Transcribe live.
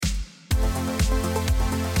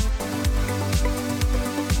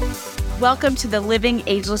Welcome to the Living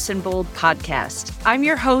Ageless and Bold podcast. I'm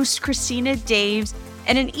your host, Christina Daves,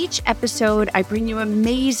 and in each episode, I bring you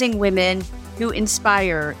amazing women who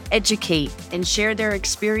inspire, educate, and share their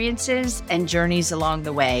experiences and journeys along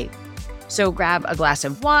the way. So grab a glass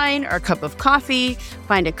of wine or a cup of coffee,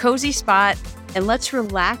 find a cozy spot, and let's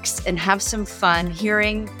relax and have some fun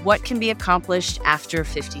hearing what can be accomplished after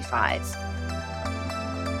 55.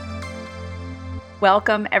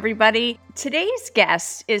 Welcome, everybody. Today's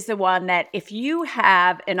guest is the one that if you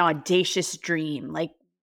have an audacious dream, like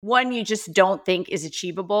one you just don't think is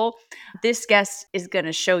achievable, this guest is going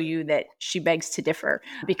to show you that she begs to differ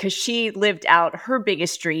because she lived out her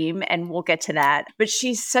biggest dream, and we'll get to that. But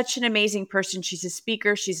she's such an amazing person. She's a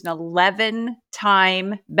speaker. She's an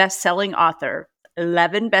 11-time best-selling author,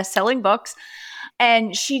 11 best-selling books.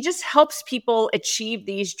 And she just helps people achieve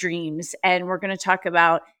these dreams. And we're going to talk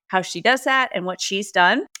about how she does that and what she's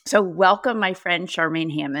done. So welcome, my friend,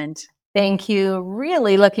 Charmaine Hammond. Thank you.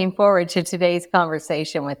 Really looking forward to today's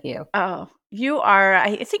conversation with you. Oh, you are,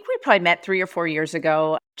 I think we probably met 3 or 4 years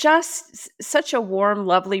ago. Just such a warm,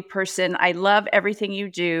 lovely person. I love everything you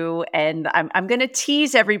do. And I'm going to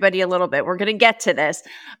tease everybody a little bit. We're going to get to this.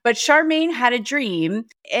 But Charmaine had a dream.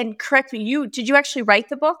 And correct me, did you actually write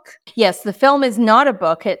the book? Yes, the film is not a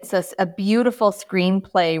book. It's a beautiful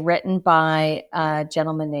screenplay written by a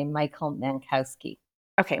gentleman named Michael Mankowski.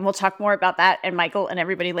 Okay, and we'll talk more about that and Michael and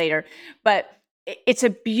everybody later. But it's a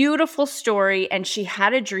beautiful story, and she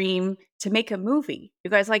had a dream to make a movie.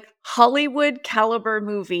 You guys, like Hollywood caliber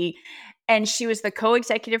movie. And she was the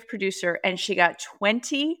co-executive producer, and she got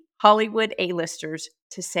 20 Hollywood A-listers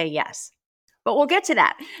to say yes. But we'll get to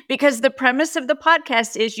that because the premise of the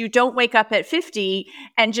podcast is you don't wake up at 50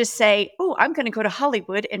 and just say, oh, I'm going to go to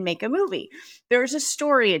Hollywood and make a movie. There's a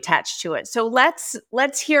story attached to it. So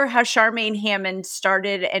let's hear how Charmaine Hammond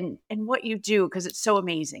started and what you do, because it's so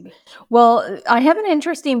amazing. Well, I have an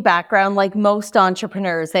interesting background. Like most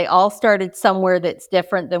entrepreneurs, they all started somewhere that's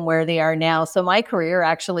different than where they are now. So my career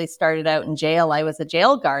actually started out in jail. I was a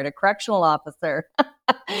jail guard, a correctional officer.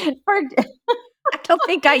 I don't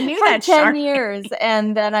think I knew that. 10 years.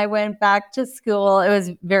 And then I went back to school. It was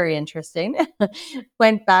very interesting.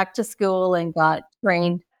 Went back to school and got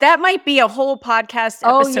trained. That might be a whole podcast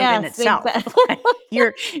episode in itself. Exactly.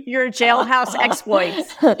 your jailhouse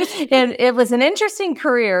exploits. And it was an interesting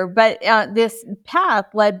career, but this path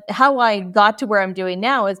led, how I got to where I'm doing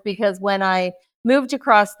now is because when I moved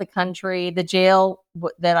across the country, the jail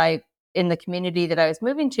in the community that I was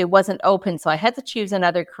moving to wasn't open. So I had to choose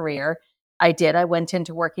another career. I did. I went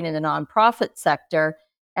into working in the nonprofit sector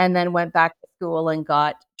and then went back to school and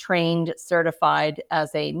got trained, certified as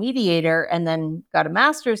a mediator, and then got a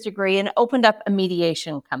master's degree and opened up a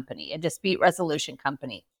mediation company, a dispute resolution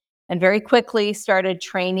company, and very quickly started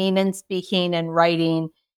training and speaking and writing.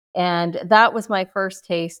 And that was my first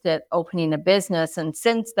taste at opening a business. And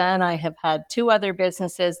since then, I have had 2 other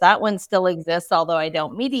businesses. That one still exists, although I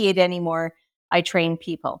don't mediate anymore. I train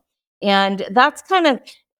people. And that's kind of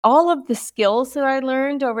all of the skills that I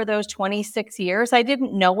learned over those 26 years. I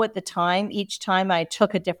didn't know at the time, each time I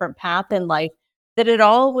took a different path in life, that it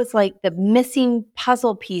all was like the missing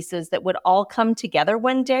puzzle pieces that would all come together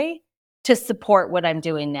one day to support what I'm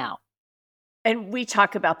doing now. And we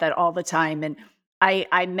talk about that all the time. And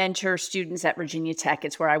I mentor students at Virginia Tech.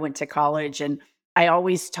 It's where I went to college. And I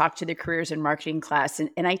always talk to the careers and marketing class.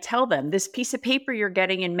 And I tell them, this piece of paper you're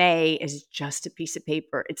getting in May is just a piece of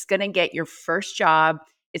paper. It's going to get your first job.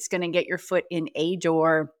 It's going to get your foot in a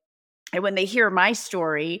door. And when they hear my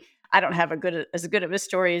story, I don't have as good of a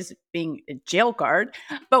story as being a jail guard.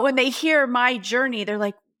 But when they hear my journey, they're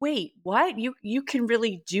like, wait, what? You can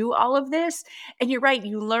really do all of this? And you're right,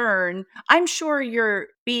 you learn. I'm sure your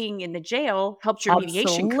being in the jail helped your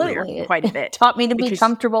mediation career quite a bit. It taught me to be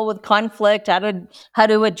comfortable with conflict, how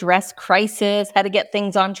to address crisis, how to get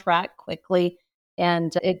things on track quickly.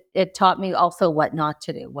 And it taught me also what not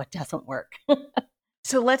to do, what doesn't work.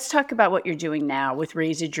 So let's talk about what you're doing now with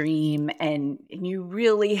Raise a Dream. And you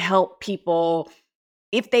really help people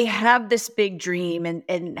if they have this big dream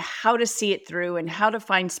and how to see it through and how to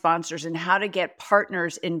find sponsors and how to get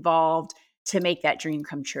partners involved to make that dream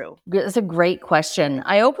come true. That's a great question.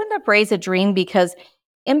 I opened up Raise a Dream because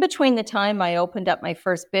in between the time I opened up my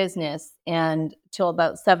first business and till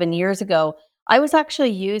about 7 years ago, I was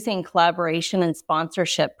actually using collaboration and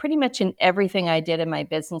sponsorship pretty much in everything I did in my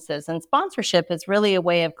businesses. And sponsorship is really a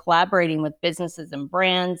way of collaborating with businesses and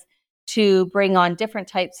brands to bring on different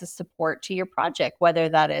types of support to your project, whether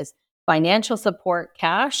that is financial support,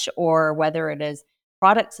 cash, or whether it is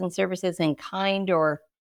products and services in kind or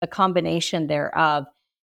a combination thereof.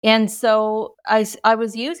 And so I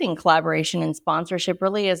was using collaboration and sponsorship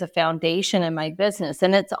really as a foundation in my business.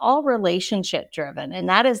 And it's all relationship driven. And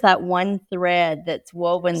that is that one thread that's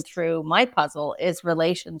woven through my puzzle is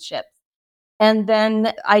relationships. And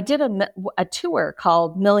then I did a tour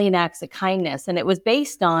called Million Acts of Kindness. And it was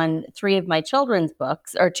based on three of my children's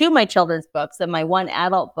books, or two of my children's books and my one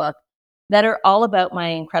adult book, that are all about my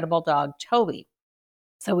incredible dog, Toby.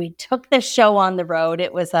 So we took this show on the road.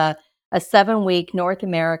 It was a 7-week North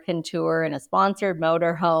American tour in a sponsored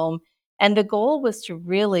motorhome. And the goal was to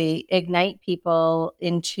really ignite people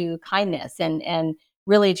into kindness and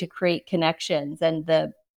really to create connections. And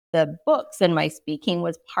the books and my speaking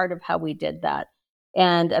was part of how we did that.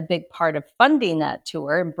 And a big part of funding that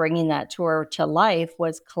tour and bringing that tour to life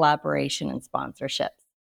was collaboration and sponsorship.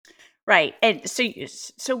 Right, and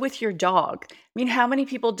so with your dog, I mean, how many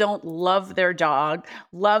people don't love their dog,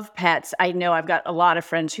 love pets? I know I've got a lot of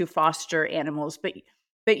friends who foster animals,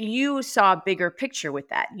 but you saw a bigger picture with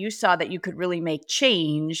that. You saw that you could really make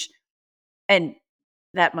change, and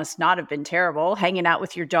that must not have been terrible, hanging out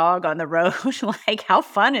with your dog on the road, like, how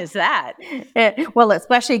fun is that? Well,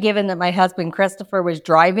 especially given that my husband Christopher was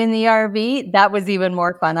driving the RV, that was even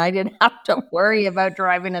more fun. I didn't have to worry about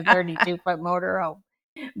driving a 32-foot motorhome.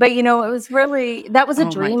 But, it was really that was a Oh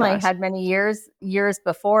my dream I gosh. had many years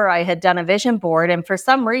before. I had done a vision board, and for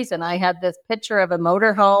some reason, I had this picture of a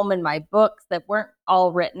motorhome in my books that weren't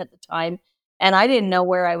all written at the time, and I didn't know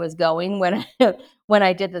where I was going when when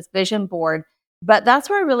I did this vision board. But that's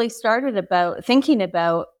where I really started about thinking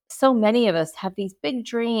about so many of us have these big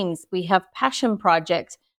dreams. We have passion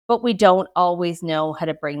projects, but we don't always know how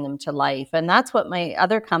to bring them to life. And that's what my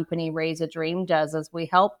other company, Raise a Dream, does is we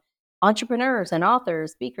help entrepreneurs and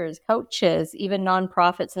authors, speakers, coaches, even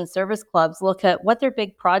nonprofits and service clubs look at what their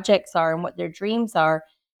big projects are and what their dreams are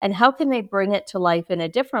and how can they bring it to life in a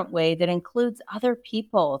different way that includes other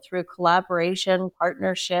people through collaboration,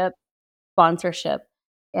 partnership, sponsorship.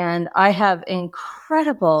 And I have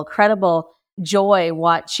incredible joy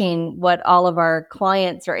watching what all of our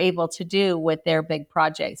clients are able to do with their big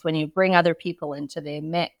projects. When you bring other people into the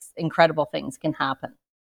mix, incredible things can happen.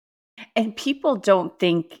 And people don't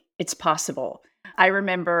think it's possible. I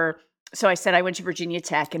remember, so I said I went to Virginia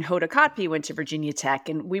Tech and Hoda Kotb went to Virginia Tech,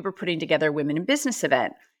 and we were putting together a women in business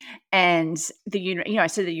event. And I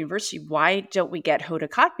said to the university, why don't we get Hoda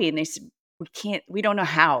Kotb? And they said, we don't know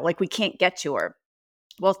how, like we can't get to her.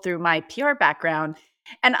 Well, through my PR background,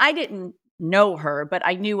 and I didn't know her, but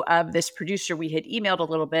I knew of this producer. We had emailed a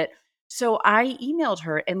little bit. So I emailed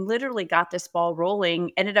her and literally got this ball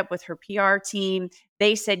rolling, ended up with her PR team.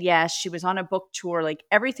 They said yes. She was on a book tour. Like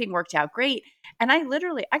everything worked out great. And I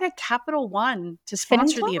got Capital One to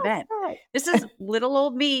sponsor the event. Fantastic. This is little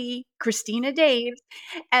old me, Christina Daves.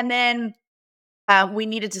 And then we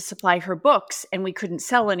needed to supply her books and we couldn't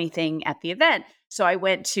sell anything at the event. So I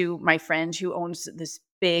went to my friend who owns this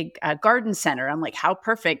big garden center. I'm like, how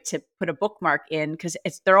perfect to put a bookmark in because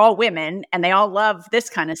they're all women and they all love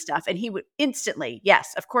this kind of stuff. And he would instantly,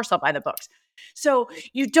 yes, of course I'll buy the books. So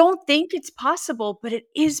you don't think it's possible, but it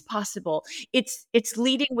is possible. It's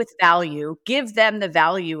leading with value. Give them the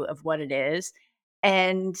value of what it is.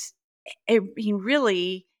 And he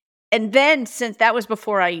really and then since that was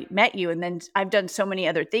before I met you, and then I've done so many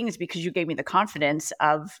other things because you gave me the confidence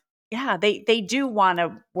of, yeah, they do want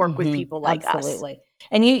to work with people like us. Absolutely.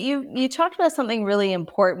 And you talked about something really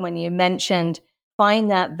important when you mentioned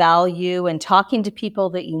find that value and talking to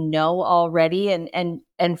people that you know already.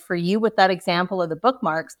 And for you with that example of the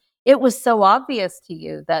bookmarks, it was so obvious to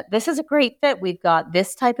you that this is a great fit. We've got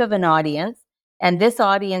this type of an audience, and this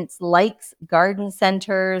audience likes garden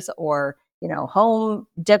centers or home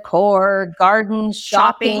decor, garden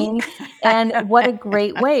Shopping. shopping. And what a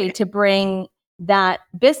great way to bring that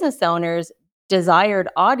business owner's desired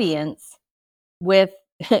audience with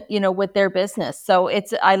with their business. So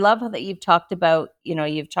I love how that you've talked about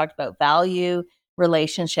value,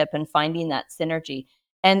 relationship, and finding that synergy.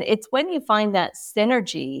 And it's when you find that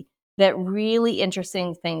synergy that really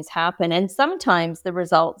interesting things happen. And sometimes the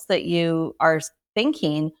results that you are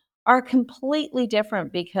thinking are completely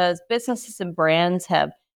different because businesses and brands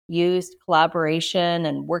have used collaboration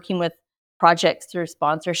and working with projects through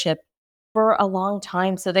sponsorship for a long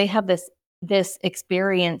time. So they have this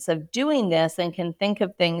experience of doing this and can think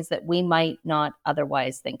of things that we might not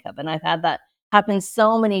otherwise think of. And I've had that happen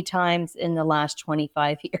so many times in the last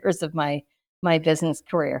 25 years of my business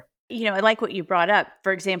career. I like what you brought up.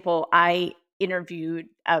 For example, interviewed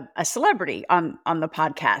a celebrity on the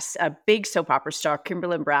podcast, a big soap opera star,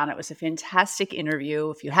 Kimberly Brown. It was a fantastic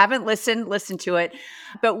interview. If you haven't listened, listen to it.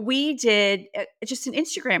 But we did just an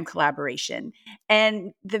Instagram collaboration,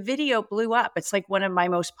 and the video blew up. It's like one of my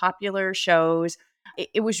most popular shows.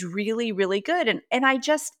 It was really, really good. And I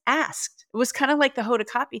just asked. It was kind of like the Hoda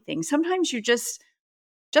Kotb thing. Sometimes you just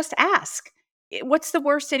ask. What's the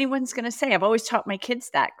worst anyone's going to say? I've always taught my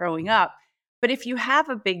kids that growing up. But if you have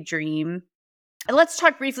a big dream, and let's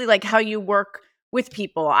talk briefly like how you work with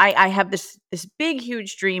people. I have this big,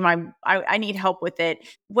 huge dream. I need help with it.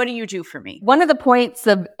 What do you do for me? One of the points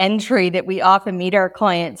of entry that we often meet our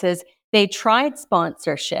clients is they tried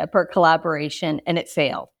sponsorship or collaboration and it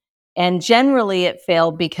failed. And generally it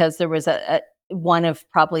failed because there was a one of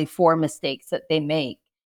probably 4 mistakes that they make.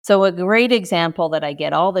 So a great example that I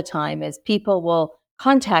get all the time is people will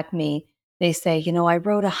contact me. They say, I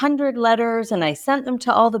wrote 100 letters and I sent them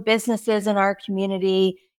to all the businesses in our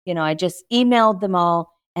community. I just emailed them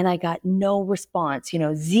all and I got no response,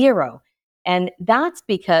 0. And that's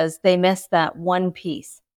because they missed that one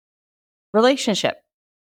piece, relationship.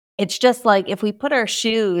 It's just like if we put our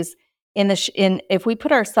shoes if we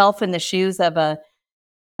put ourselves in the shoes of a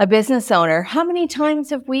business owner, how many times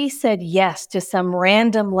have we said yes to some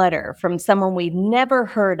random letter from someone we've never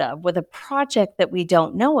heard of with a project that we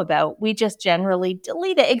don't know about? We just generally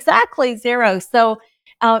delete it. Exactly, 0. So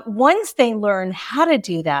once they learn how to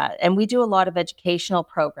do that, and we do a lot of educational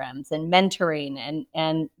programs and mentoring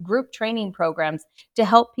and group training programs to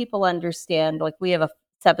help people understand, like we have a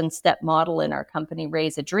 7-step model in our company,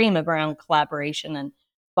 Raise a Dream, around collaboration and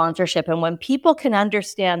sponsorship. And when people can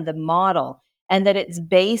understand the model, and that it's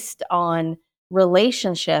based on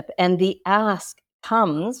relationship, and the ask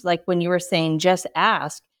comes, like when you were saying, just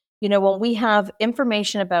ask, when we have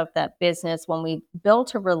information about that business, when we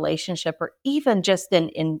built a relationship or even just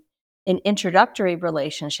an introductory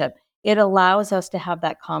relationship, it allows us to have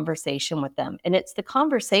that conversation with them. And it's the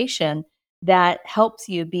conversation that helps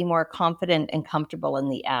you be more confident and comfortable in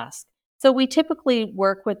the ask. So we typically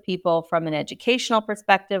work with people from an educational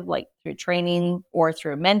perspective, like through training or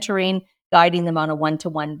through mentoring, guiding them on a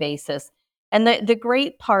one-to-one basis. And the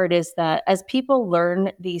great part is that as people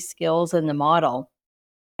learn these skills in the model,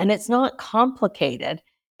 and it's not complicated,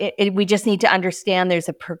 we just need to understand there's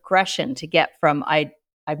a progression to get from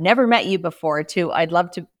I've never met you before to I'd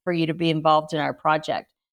love for you to be involved in our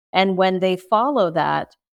project. And when they follow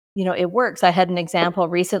that, it works. I had an example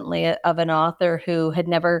recently of an author who had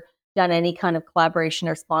never done any kind of collaboration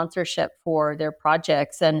or sponsorship for their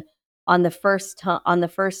projects, and on the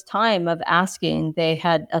first time of asking, they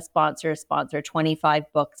had a sponsor 25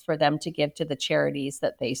 books for them to give to the charities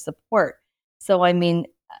that they support. So, I mean,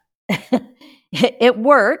 it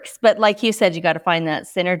works, but like you said, you got to find that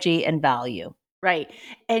synergy and value. Right.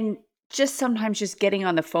 And just sometimes just getting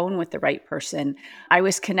on the phone with the right person. I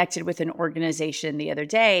was connected with an organization the other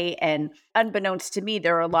day, and unbeknownst to me,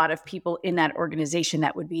 there are a lot of people in that organization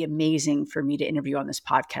that would be amazing for me to interview on this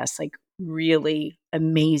podcast, like really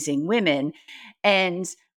amazing women. And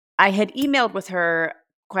I had emailed with her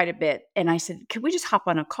quite a bit, and I said, could we just hop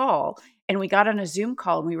on a call? And we got on a Zoom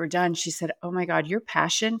call and we were done. She said, oh my God, your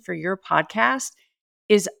passion for your podcast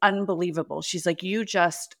is unbelievable. She's like, you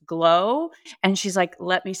just glow. And she's like,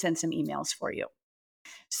 let me send some emails for you.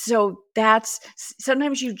 So that's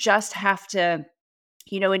sometimes you just have to,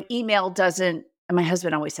 an email doesn't, and my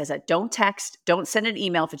husband always says that, don't text, don't send an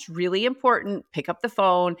email. If it's really important, pick up the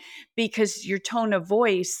phone, because your tone of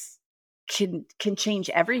voice can change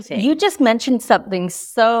everything. You just mentioned something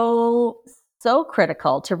so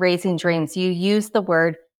critical to raising dreams. You use the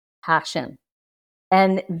word passion.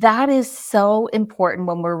 And that is so important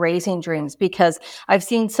when we're raising dreams, because I've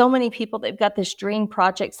seen so many people, they've got this dream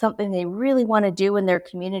project, something they really want to do in their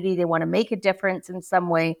community. They want to make a difference in some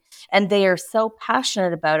way, and they are so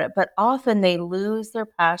passionate about it. But often they lose their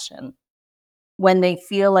passion when they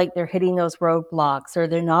feel like they're hitting those roadblocks, or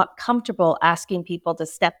they're not comfortable asking people to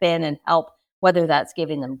step in and help, whether that's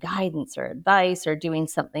giving them guidance or advice or doing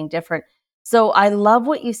something different. So I love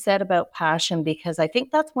what you said about passion, because I think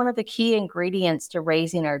that's one of the key ingredients to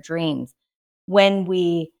raising our dreams. When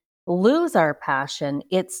we lose our passion,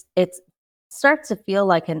 it starts to feel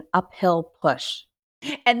like an uphill push.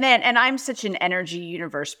 And I'm such an energy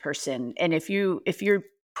universe person. And if you're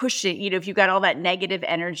pushing, if you've got all that negative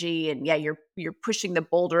energy and you're pushing the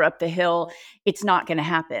boulder up the hill, it's not going to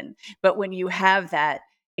happen. But when you have that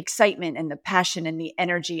excitement and the passion and the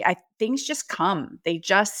energy, things just come. They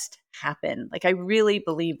just happen. Like, I really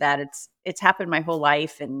believe that it's happened my whole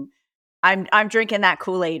life, and I'm drinking that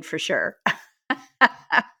Kool-Aid for sure.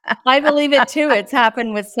 I believe it too. It's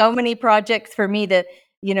happened with so many projects for me. That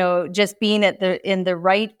just being in the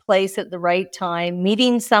right place at the right time,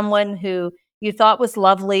 meeting someone who you thought was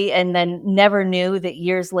lovely and then never knew that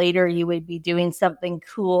years later you would be doing something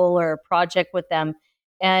cool or a project with them.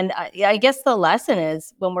 And I guess the lesson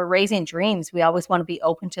is when we're raising dreams, we always want to be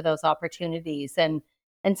open to those opportunities and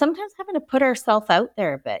sometimes having to put ourselves out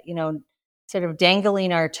there a bit, sort of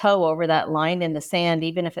dangling our toe over that line in the sand,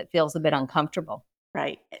 even if it feels a bit uncomfortable.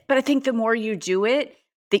 Right. But I think the more you do it,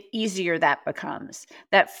 the easier that becomes.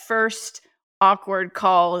 That first awkward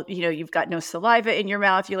call, you've got no saliva in your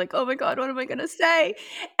mouth. You're like, oh my God, what am I going to say?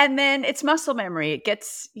 And then it's muscle memory.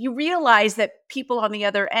 You realize that people on the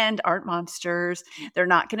other end aren't monsters. They're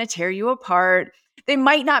not going to tear you apart. They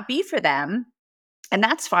might not be for them. And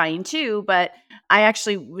that's fine too. But I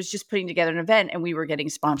actually was just putting together an event and we were getting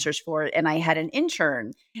sponsors for it. And I had an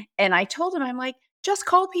intern and I told him, I'm like, just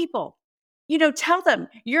call people. Tell them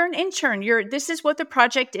you're an intern. This is what the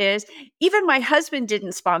project is. Even my husband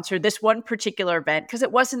didn't sponsor this one particular event because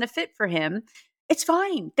it wasn't a fit for him. It's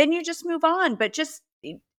fine. Then you just move on. But just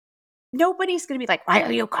nobody's going to be like, why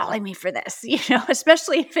are you calling me for this?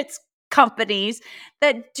 Especially if it's companies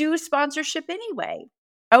that do sponsorship anyway.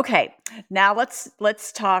 Okay, now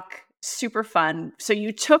let's talk super fun. So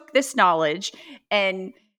you took this knowledge,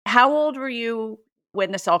 and how old were you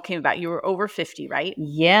when this all came about? You were over 50, right?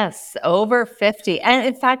 Yes, over 50. And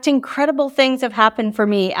in fact, incredible things have happened for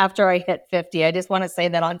me after I hit 50. I just want to say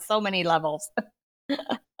that on so many levels.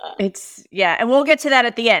 Yeah, and we'll get to that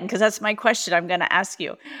at the end because that's my question I'm going to ask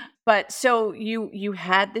you. But so you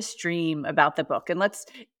had this dream about the book,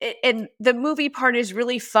 and the movie part is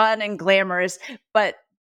really fun and glamorous, but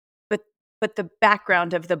but the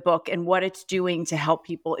background of the book and what it's doing to help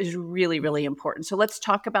people is really, really important. So let's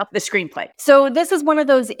talk about the screenplay. So this is one of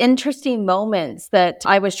those interesting moments that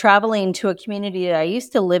I was traveling to a community that I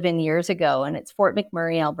used to live in years ago, and it's Fort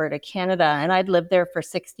McMurray, Alberta, Canada. And I'd lived there for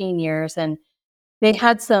 16 years, and they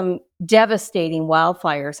had some devastating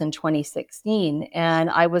wildfires in 2016. And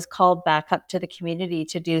I was called back up to the community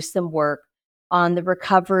to do some work on the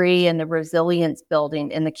recovery and the resilience building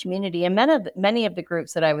in the community. And many of the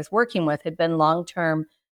groups that I was working with had been long-term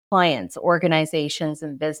clients, organizations,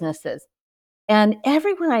 and businesses. And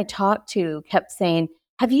everyone I talked to kept saying,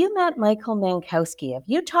 have you met Michael Mankowski? Have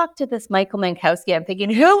you talked to this Michael Mankowski? I'm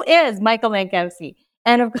thinking, who is Michael Mankowski?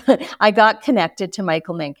 And I got connected to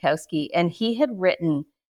Michael Mankowski, and he had written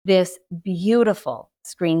this beautiful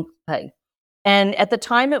screenplay. And at the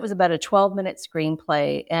time, it was about a 12-minute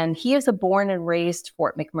screenplay. And he is a born and raised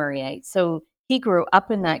Fort McMurrayite. So he grew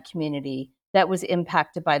up in that community that was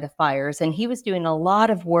impacted by the fires. And he was doing a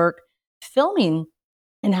lot of work filming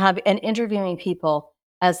and interviewing people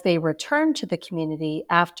as they returned to the community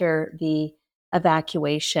after the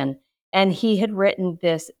evacuation. And he had written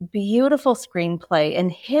this beautiful screenplay.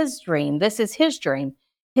 And this is his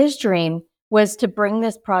dream was to bring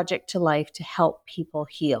this project to life to help people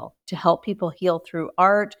heal through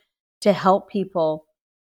art, to help people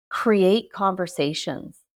create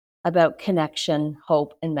conversations about connection,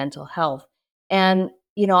 hope, and mental health. And,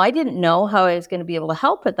 I didn't know how I was going to be able to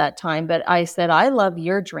help at that time, but I said, I love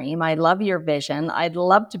your dream. I love your vision. I'd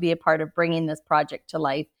love to be a part of bringing this project to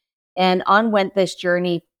life. And on went this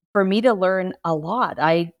journey for me to learn a lot.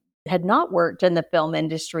 I had not worked in the film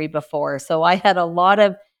industry before, so I had a lot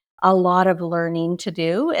of learning to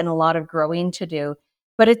do and a lot of growing to do.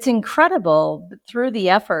 But it's incredible through the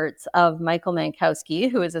efforts of Michael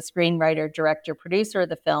Mankowski, who is a screenwriter, director, producer of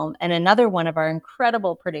the film, and another one of our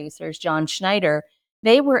incredible producers, John Schneider.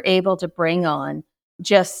 They were able to bring on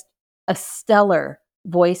just a stellar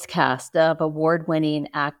voice cast of award-winning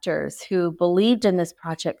actors who believed in this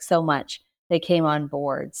project so much they came on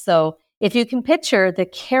board. So if you can picture, the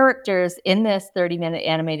characters in this 30-minute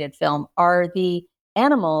animated film are the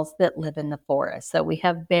animals that live in the forest. So we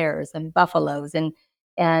have bears and buffaloes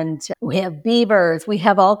and we have beavers. We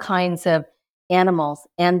have all kinds of animals.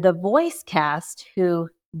 And the voice cast who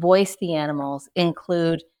voice the animals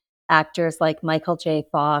include actors like Michael J.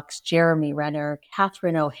 Fox, Jeremy Renner,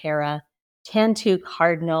 Catherine O'Hara, Tantu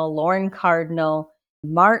Cardinal, Lauren Cardinal,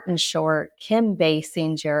 Martin Short, Kim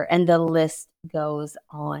Basinger, and the list goes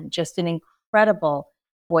on. Just an incredible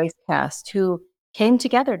voice cast who came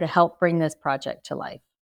together to help bring this project to life.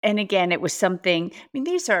 And again, it was something,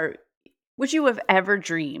 would you have ever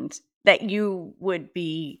dreamed that you would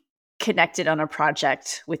be connected on a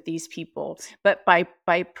project with these people? But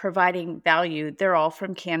by providing value, they're all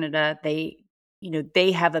from Canada. They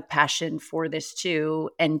have a passion for this too,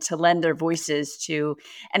 and to lend their voices to.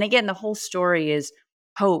 And again, the whole story is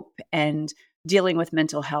hope and dealing with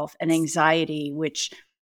mental health and anxiety, which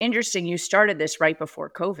interesting. You started this right before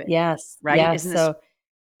COVID. Yes. Right. Yes. Isn't this?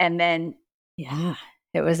 And then, yeah.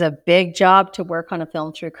 It was a big job to work on a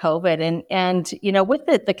film through COVID, and with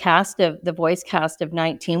the cast of the voice cast of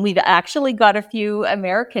 19, we've actually got a few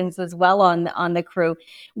Americans as well on the crew.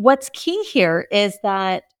 What's key here is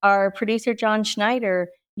that our producer John Schneider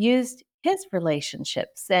used his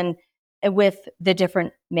relationships and with the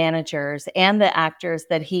different managers and the actors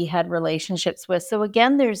that he had relationships with. So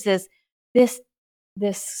again, there's this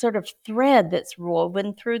this sort of thread that's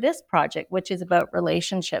woven through this project, which is about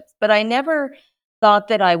relationships. But I never thought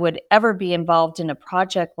that I would ever be involved in a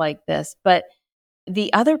project like this. But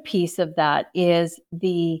the other piece of that is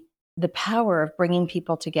the power of bringing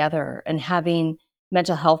people together and having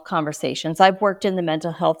mental health conversations. I've worked in the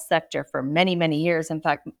mental health sector for many, many years. In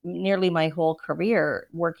fact, nearly my whole career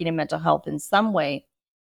working in mental health in some way.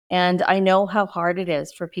 And I know how hard it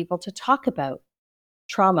is for people to talk about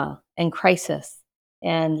trauma and crisis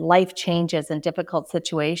and life changes and difficult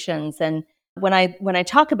situations. And when I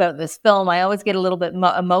talk about this film, I always get a little bit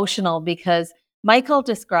emotional because Michael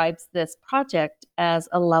describes this project as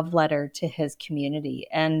a love letter to his community.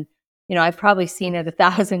 And I've probably seen it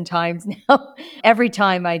 1,000 times now. Every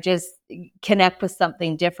time I just connect with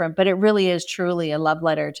something different, but it really is truly a love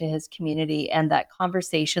letter to his community and that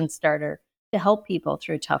conversation starter to help people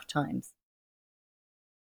through tough times.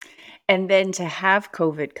 And then to have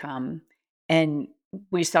COVID come, and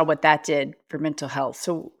we saw what that did for mental health.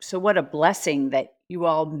 So what a blessing that you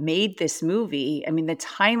all made this movie. I mean, the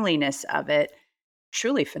timeliness of it,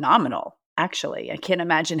 truly phenomenal, actually. I can't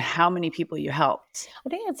imagine how many people you helped. I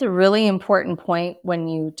think that's a really important point when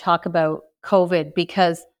you talk about COVID,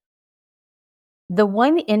 because the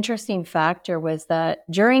one interesting factor was that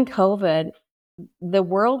during COVID, the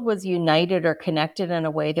world was united or connected in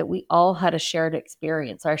a way that we all had a shared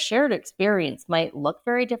experience. Our shared experience might look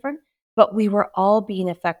very different, but we were all being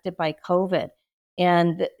affected by COVID.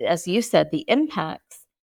 And as you said, the impacts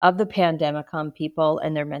of the pandemic on people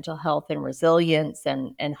and their mental health and resilience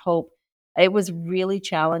and hope, it was really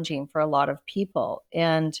challenging for a lot of people.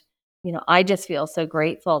 And I just feel so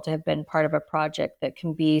grateful to have been part of a project that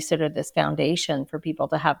can be sort of this foundation for people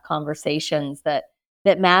to have conversations that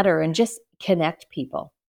matter and just connect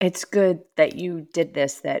people. It's good that you did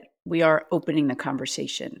this, that we are opening the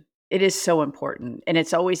conversation. It is so important. And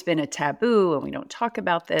it's always been a taboo, and we don't talk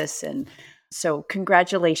about this. And so,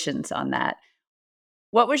 congratulations on that.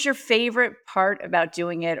 What was your favorite part about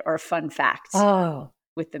doing it, or a fun fact Oh,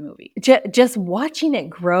 with the movie? just watching it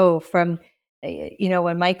grow from,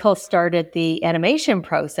 when Michael started the animation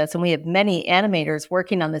process, and we have many animators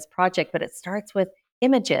working on this project, but it starts with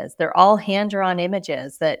images. They're all hand-drawn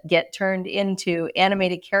images that get turned into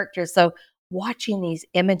animated characters. So watching these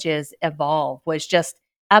images evolve was just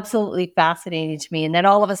absolutely fascinating to me. And then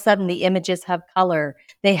all of a sudden, the images have color,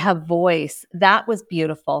 they have voice. That was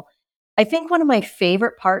beautiful. I think one of my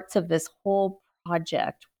favorite parts of this whole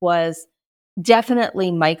project was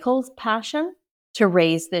definitely Michael's passion to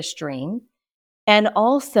raise this dream, and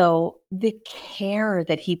also the care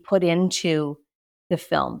that he put into the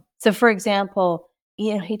film. So, for example,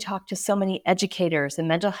 he talked to so many educators and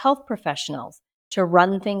mental health professionals to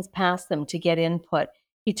run things past them to get input.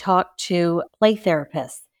 He talked to play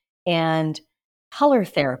therapists and color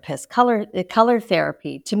therapists, color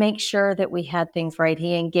therapy to make sure that we had things right.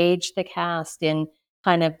 He engaged the cast in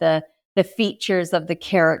kind of the features of the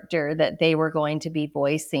character that they were going to be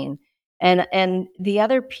voicing. And the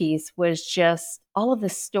other piece was just all of the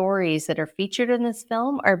stories that are featured in this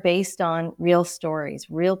film are based on real stories,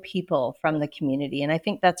 real people from the community. And I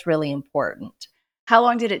think that's really important. How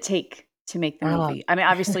long did it take to make the Oh, movie? I mean,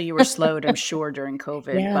 obviously you were slowed, I'm sure, during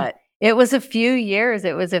COVID, yeah. but It was a few years.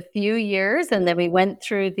 It was a few years. And then we went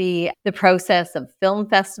through the process of film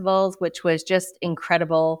festivals, which was just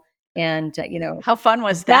incredible. And, how fun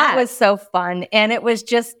was that that? was so fun. And it was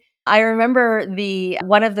just, I remember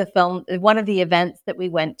one of the events that we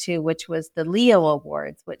went to, which was the Leo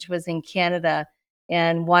Awards, which was in Canada,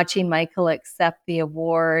 and watching Michael accept the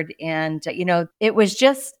award. And, it was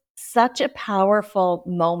just such a powerful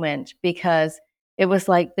moment because it was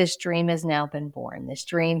like this dream has now been born. This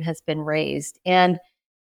dream has been raised. And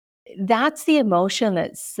that's the emotion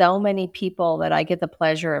that so many people that I get the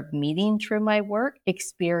pleasure of meeting through my work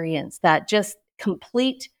experience, that just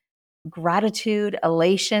complete gratitude,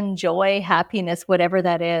 elation, joy, happiness, whatever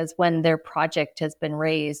that is, when their project has been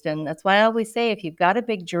raised. And that's why I always say, if you've got a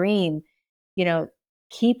big dream, you know,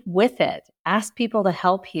 keep with it. Ask people to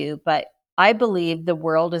help you. But I believe the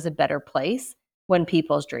world is a better place when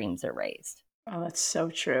people's dreams are raised. Oh, that's so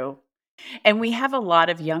true. And we have a lot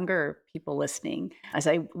of younger people listening. As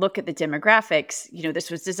I look at the demographics,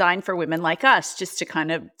 this was designed for women like us, just to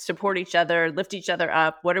kind of support each other, lift each other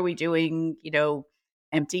up. What are we doing,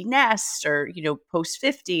 empty nest or, post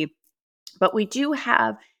 50. But we do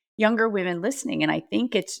have younger women listening. And I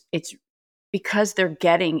think it's because they're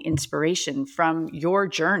getting inspiration from your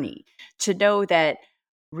journey to know that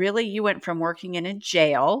really you went from working in a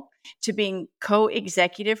jail to being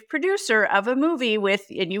co-executive producer of a movie with,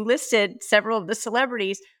 and you listed several of the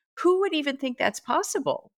celebrities. Who would even think that's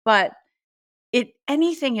possible? But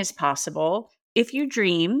anything is possible if you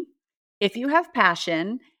dream, if you have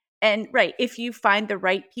passion, and right, if you find the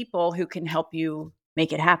right people who can help you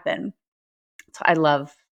make it happen. So I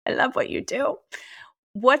love what you do.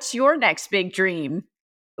 What's your next big dream?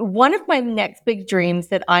 One of my next big dreams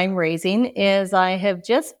that I'm raising is I have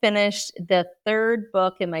just finished the third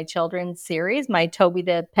book in my children's series, my Toby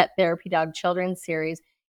the Pet Therapy Dog children's series.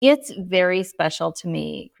 It's very special to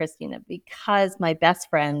me, Christina, because my best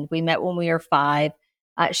friend, we met when we were 5.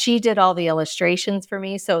 She did all the illustrations for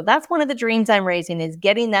me. So that's one of the dreams I'm raising, is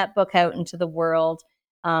getting that book out into the world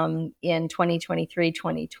in 2023,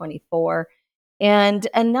 2024. And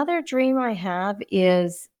another dream I have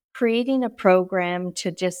is creating a program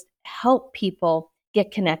to just help people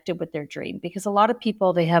get connected with their dream. Because a lot of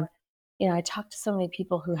people, they have, I talk to so many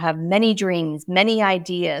people who have many dreams, many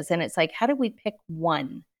ideas, and it's like, how do we pick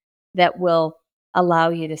one that will allow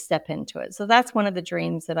you to step into it? So that's one of the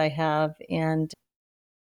dreams that I have. And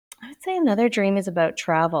I would say another dream is about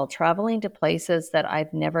traveling to places that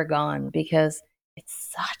I've never gone, because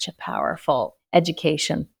it's such a powerful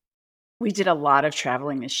education. We did a lot of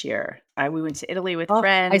traveling this year. We went to Italy with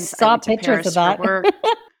friends. I saw went to pictures Paris of that. for work.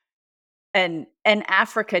 And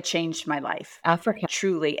Africa changed my life. Africa.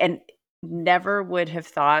 Truly. And never would have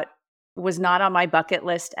thought, was not on my bucket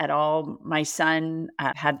list at all. My son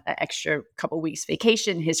had an extra couple weeks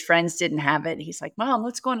vacation. His friends didn't have it. He's like, Mom,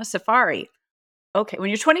 let's go on a safari. Okay. When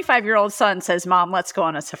your 25-year-old son says, Mom, let's go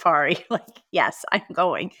on a safari, like, yes, I'm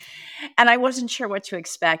going. And I wasn't sure what to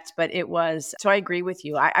expect, but it was. So I agree with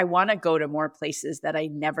you. I want to go to more places that I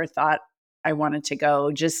never thought I wanted to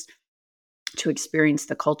go, just to experience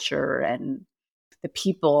the culture and the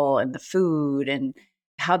people and the food and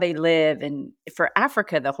how they live. And for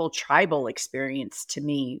Africa, the whole tribal experience to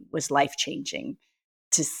me was life-changing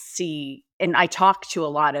to see. And I talked to a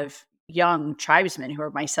lot of young tribesmen who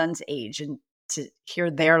are my son's age, and to hear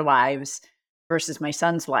their lives versus my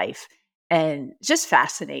son's life. And just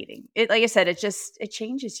fascinating. Like I said, it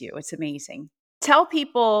changes you. It's amazing. Tell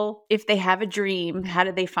people, if they have a dream, how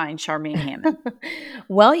do they find Charmaine Hammond?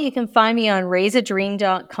 Well, you can find me on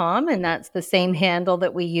raiseadream.com, and that's the same handle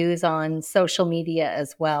that we use on social media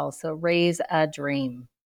as well. So Raise a Dream.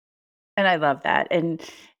 And I love that. And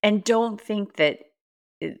don't think that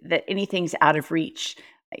anything's out of reach.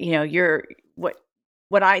 You're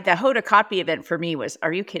the Hoda Kotb event for me was,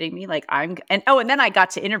 are you kidding me? Like and then I got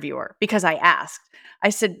to interview her because I asked. I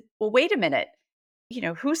said, well, wait a minute.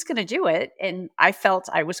 Who's going to do it? And I felt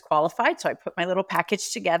I was qualified. So I put my little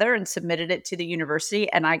package together and submitted it to the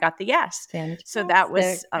university, and I got the yes. Fantastic. So that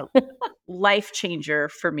was a life changer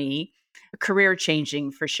for me, career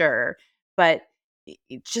changing for sure. But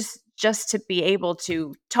just to be able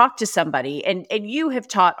to talk to somebody, and you have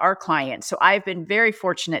taught our clients. So I've been very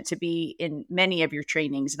fortunate to be in many of your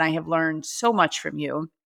trainings, and I have learned so much from you.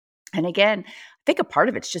 And again, I think a part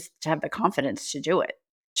of it's just to have the confidence to do it,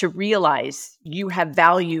 to realize you have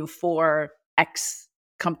value for X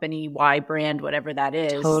company, Y brand, whatever that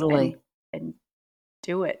is. Totally. And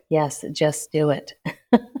do it. Yes, just do it.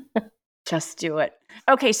 Just do it.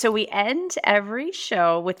 Okay, so we end every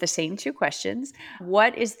show with the same 2 questions.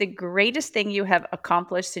 What is the greatest thing you have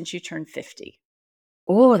accomplished since you turned 50?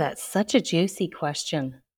 Oh, that's such a juicy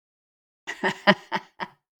question.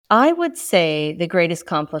 I would say the greatest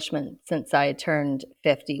accomplishment since I turned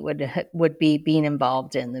 50 would be being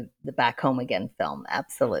involved in the Back Home Again film.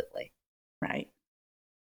 Absolutely. Right.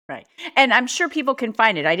 And I'm sure people can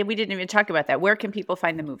find it. We didn't even talk about that. Where can people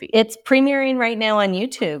find the movie? It's premiering right now on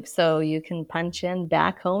YouTube. So you can punch in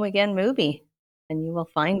Back Home Again movie and you will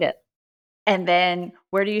find it. And then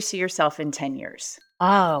where do you see yourself in 10 years?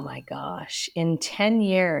 Oh my gosh. In 10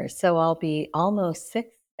 years. So I'll be almost 6.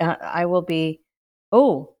 I will be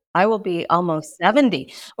almost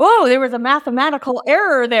 70. Oh, there was a mathematical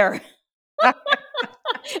error there.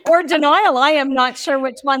 Or denial. I am not sure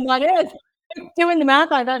which one that is. Doing the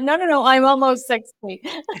math, I thought, no, I'm almost 60.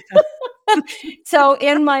 So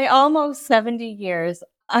in my almost 70 years,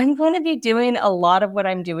 I'm going to be doing a lot of what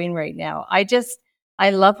I'm doing right now. I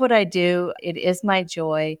love what I do. It is my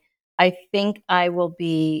joy. I think I will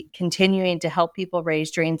be continuing to help people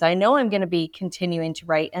raise dreams. I know I'm going to be continuing to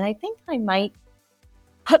write, and I think I might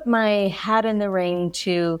put my hat in the ring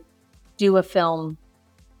to do a film,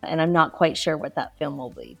 and I'm not quite sure what that film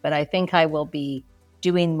will be, but I think I will be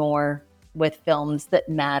doing more with films that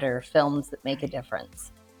matter, films that make a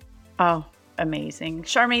difference. Oh, amazing.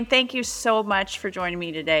 Charmaine, thank you so much for joining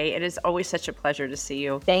me today. It is always such a pleasure to see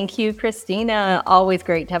you. Thank you, Christina. Always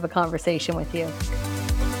great to have a conversation with you.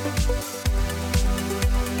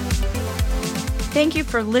 Thank you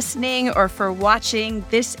for listening or for watching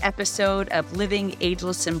this episode of Living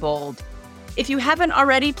Ageless and Bold. If you haven't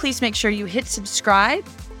already, please make sure you hit subscribe.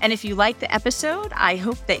 And if you like the episode, I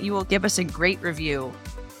hope that you will give us a great review.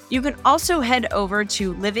 You can also head over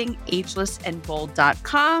to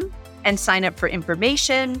livingagelessandbold.com and sign up for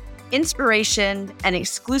information, inspiration, and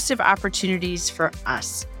exclusive opportunities for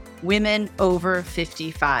us, women over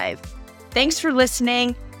 55. Thanks for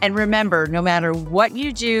listening. And remember, no matter what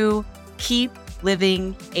you do, keep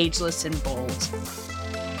living ageless and bold.